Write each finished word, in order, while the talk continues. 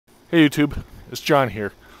Hey YouTube, it's John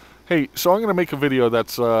here. Hey, so I'm going to make a video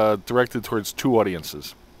that's directed towards two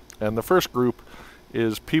audiences. And the first group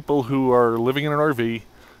is people who are living in an RV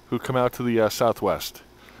who come out to the Southwest.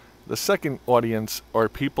 The second audience are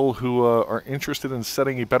people who are interested in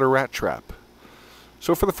setting a better rat trap.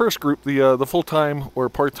 So for the first group, the full-time or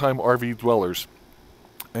part-time RV dwellers,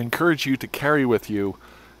 I encourage you to carry with you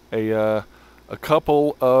a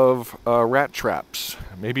couple of rat traps,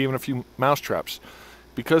 maybe even a few mouse traps.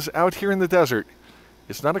 Because out here in the desert,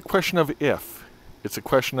 it's not a question of if, it's a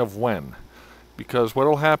question of when. Because what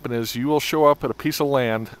will happen is you will show up at a piece of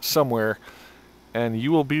land somewhere and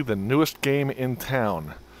you will be the newest game in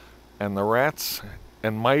town. And the rats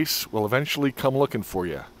and mice will eventually come looking for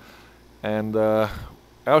you. And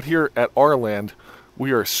out here at our land,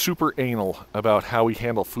 we are super anal about how we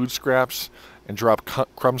handle food scraps and drop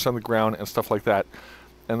crumbs on the ground and stuff like that.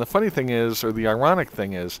 And the funny thing is, or the ironic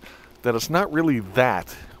thing is, that it's not really that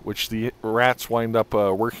which the rats wind up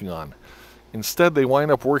working on. Instead, they wind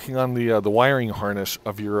up working on the wiring harness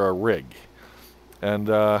of your rig. And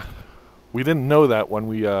we didn't know that when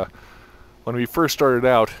we first started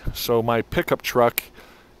out. So my pickup truck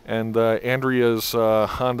and Andrea's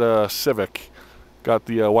Honda Civic got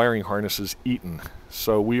the wiring harnesses eaten.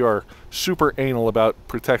 So we are super anal about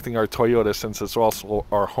protecting our Toyota since it's also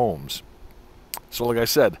our homes. So like I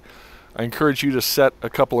said, I encourage you to set a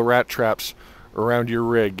couple of rat traps around your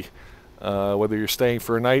rig, whether you're staying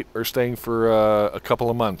for a night or staying for a couple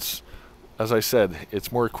of months. As I said,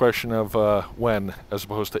 it's more a question of when as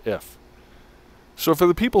opposed to if. So for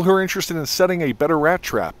the people who are interested in setting a better rat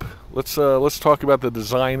trap, let's talk about the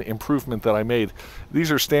design improvement that I made.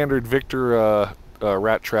 These are standard Victor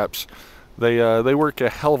rat traps. They work a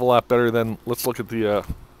hell of a lot better than. Let's look at the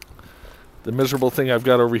miserable thing I've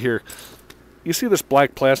got over here. You see this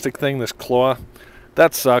black plastic thing, this claw?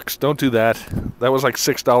 That sucks. Don't do that. That was like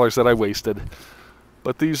 $6 that I wasted.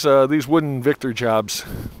 But these wooden Victor jobs,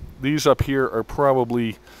 these up here are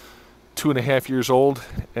probably 2.5 years old,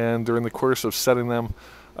 and during the course of setting them,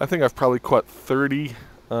 I think I've probably caught 30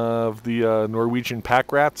 of the Norwegian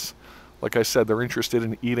pack rats. Like I said, they're interested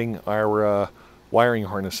in eating our wiring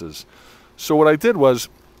harnesses. So what I did was,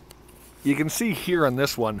 you can see here on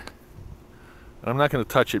this one, and I'm not going to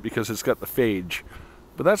touch it because it's got the phage,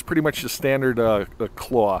 but that's pretty much the standard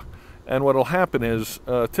claw. And what will happen is,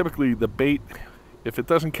 typically the bait, if it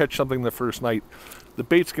doesn't catch something the first night, the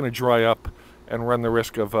bait's going to dry up and run the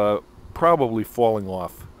risk of probably falling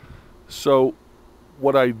off. So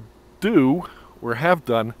what I do, or have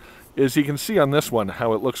done, is you can see on this one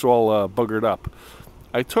how it looks all buggered up.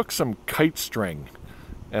 I took some kite string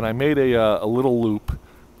and I made a little loop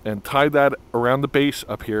and tied that around the base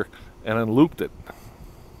up here and then looped it,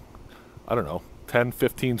 I don't know, 10,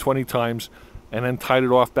 15, 20 times, and then tied it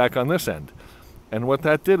off back on this end. And what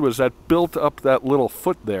that did was that built up that little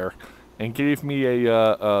foot there and gave me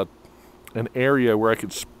an area where I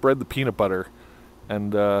could spread the peanut butter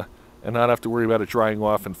and not have to worry about it drying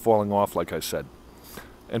off and falling off, like I said.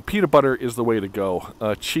 And peanut butter is the way to go.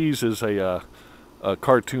 Cheese is a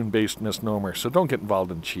cartoon-based misnomer, so don't get involved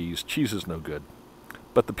in cheese. Cheese is no good.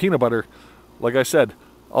 But the peanut butter, like I said,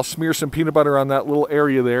 I'll smear some peanut butter on that little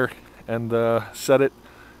area there and set it,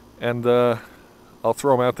 and I'll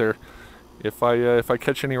throw them out there. If I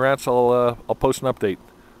catch any rats, I'll post an update.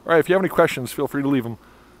 All right, if you have any questions, feel free to leave them.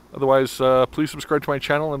 Otherwise, please subscribe to my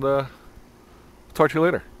channel, and talk to you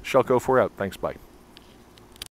later. Shelco 4 out. Thanks, bye.